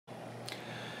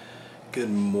Good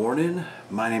morning.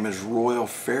 My name is Royal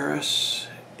Farris.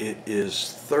 It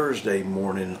is Thursday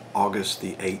morning, August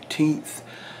the 18th.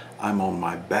 I'm on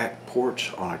my back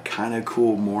porch on a kind of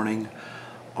cool morning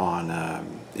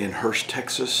in Hurst,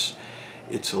 Texas.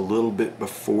 It's a little bit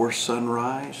before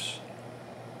sunrise.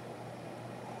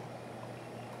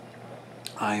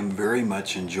 I am very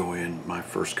much enjoying my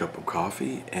first cup of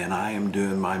coffee, and I am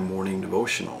doing my morning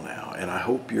devotional now. And I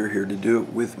hope you're here to do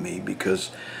it with me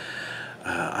because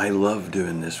I love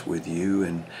doing this with you,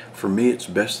 and for me it's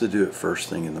best to do it first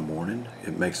thing in the morning.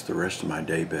 It makes the rest of my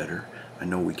day better. I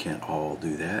know we can't all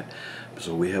do that,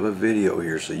 so we have a video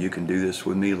here so you can do this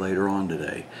with me later on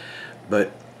today.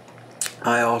 But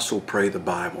I also pray the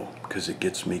Bible because it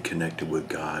gets me connected with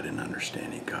God and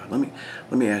understanding God.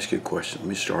 Let me ask you a question. Let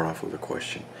me start off with a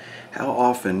question. How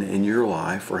often in your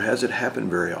life, or has it happened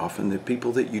very often, that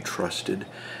people that you trusted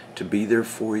to be there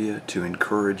for you, to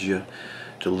encourage you,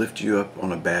 to lift you up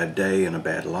on a bad day and a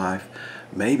bad life,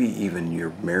 maybe even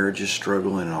your marriage is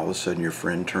struggling and all of a sudden your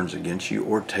friend turns against you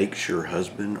or takes your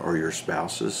husband or your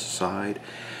spouse's side?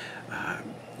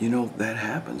 You know, that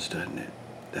happens, doesn't it?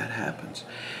 That happens.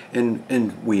 And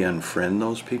we unfriend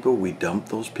those people, we dump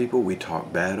those people, we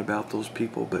talk bad about those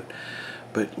people,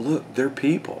 but look, they're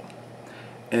people.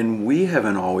 And we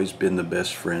haven't always been the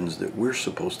best friends that we're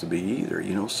supposed to be either.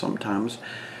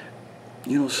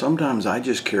 Sometimes I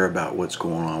just care about what's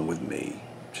going on with me,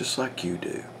 just like you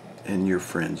do and your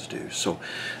friends do. So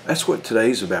that's what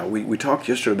today's about. We talked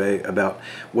yesterday about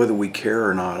whether we care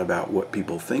or not about what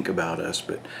people think about us,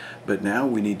 but now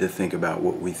we need to think about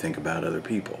what we think about other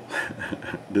people.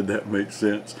 Did that make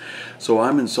sense? So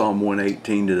I'm in Psalm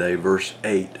 118 today, verse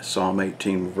 8. Psalm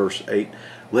 18, verse 8.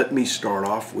 Let me start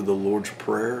off with the Lord's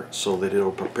Prayer so that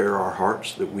it'll prepare our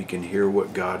hearts that we can hear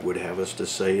what God would have us to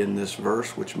say in this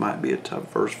verse, which might be a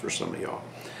tough verse for some of y'all.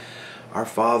 Our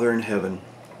Father in heaven,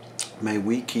 may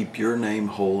we keep your name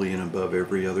holy and above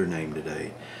every other name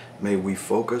today. May we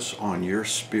focus on your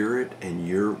Spirit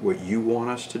and what you want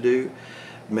us to do.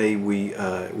 May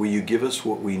will you give us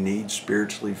what we need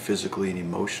spiritually, physically, and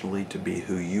emotionally to be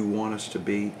who you want us to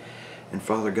be. And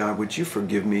Father God, would you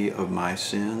forgive me of my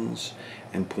sins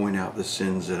and point out the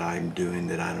sins that I'm doing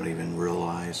that I don't even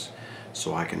realize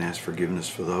so I can ask forgiveness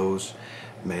for those.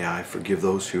 May I forgive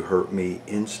those who hurt me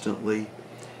instantly.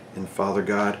 And Father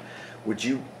God, would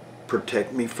you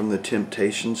protect me from the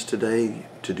temptations today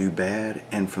to do bad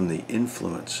and from the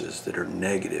influences that are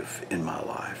negative in my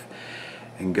life.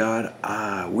 And God,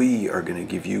 we are going to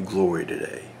give you glory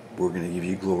today. We're going to give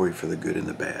you glory for the good and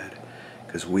the bad,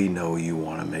 because we know you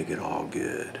want to make it all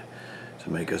good,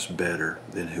 to make us better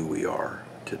than who we are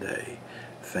today.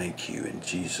 Thank you in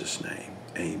Jesus' name.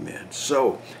 Amen.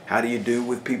 So, how do you do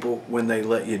with people when they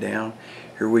let you down?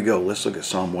 Here we go. Let's look at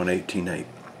Psalm 118:8.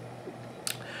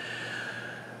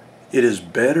 It is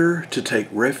better to take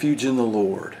refuge in the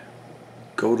Lord.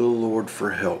 Go to the Lord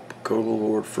for help. Go to the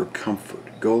Lord for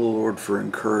comfort. Go to the Lord for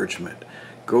encouragement.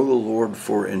 Go to the Lord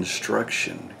for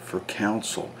instruction, for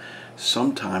counsel,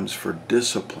 sometimes for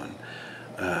discipline.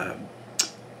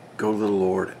 Go to the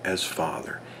Lord as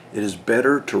Father. It is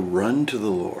better to run to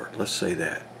the Lord. Let's say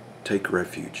that. Take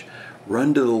refuge.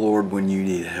 Run to the Lord when you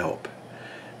need help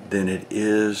than it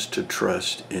is to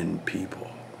trust in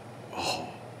people. Oh.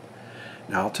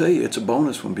 Now I'll tell you, it's a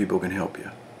bonus when people can help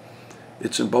you.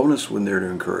 It's a bonus when they're to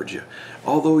encourage you.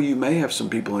 Although you may have some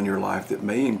people in your life that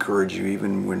may encourage you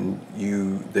even when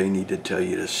they need to tell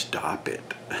you to stop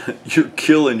it. You're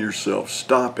killing yourself.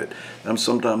 Stop it. And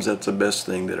sometimes that's the best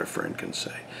thing that a friend can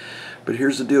say. But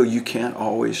here's the deal. You can't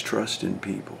always trust in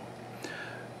people.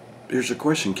 Here's a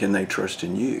question. Can they trust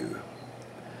in you?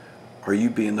 Are you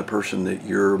being the person that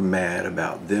you're mad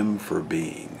about them for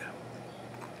being?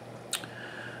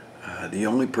 The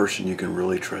only person you can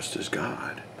really trust is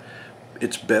God.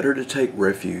 It's better to take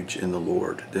refuge in the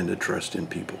Lord than to trust in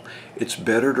people. It's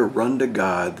better to run to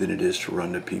God than it is to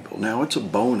run to people. Now, it's a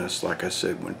bonus, like I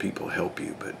said, when people help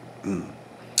you, but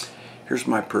here's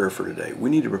my prayer for today. We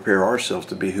need to prepare ourselves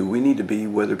to be who we need to be,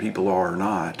 whether people are or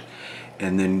not,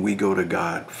 and then we go to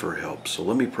God for help. So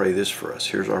let me pray this for us.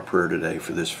 Here's our prayer today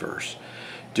for this verse.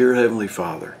 Dear Heavenly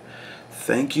Father,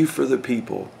 thank you for the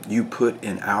people you put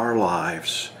in our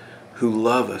lives who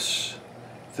love us.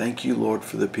 Thank you, Lord,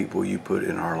 for the people you put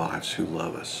in our lives who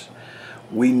love us.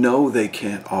 We know they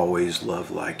can't always love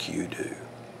like you do.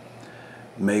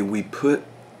 May we put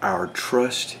our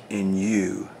trust in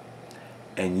you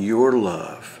and your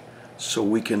love so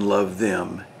we can love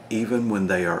them even when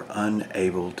they are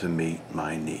unable to meet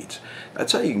my needs.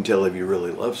 That's how you can tell if you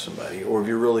really love somebody, or if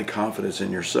you're really confident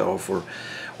in yourself, or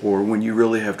when you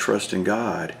really have trust in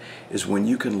God, is when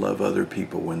you can love other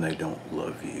people when they don't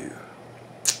love you.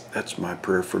 That's my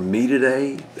prayer for me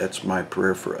today. That's my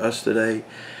prayer for us today.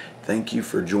 Thank you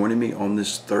for joining me on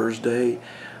this Thursday.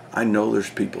 I know there's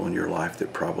people in your life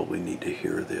that probably need to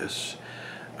hear this.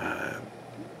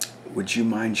 Would you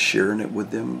mind sharing it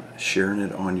with them? Sharing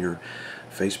it on your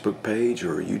Facebook page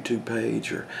or YouTube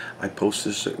page? Or I post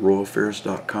this at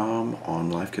royalfarris.com, on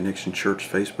Life Connection Church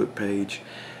Facebook page,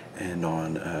 and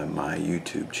on my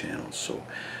YouTube channel. So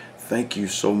thank you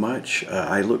so much.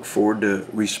 I look forward to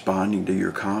responding to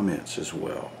your comments as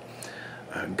well.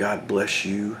 God bless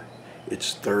you.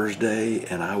 It's Thursday,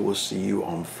 and I will see you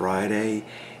on Friday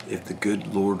if the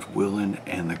good Lord's willing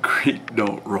and the creek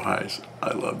don't rise.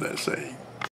 I love that saying.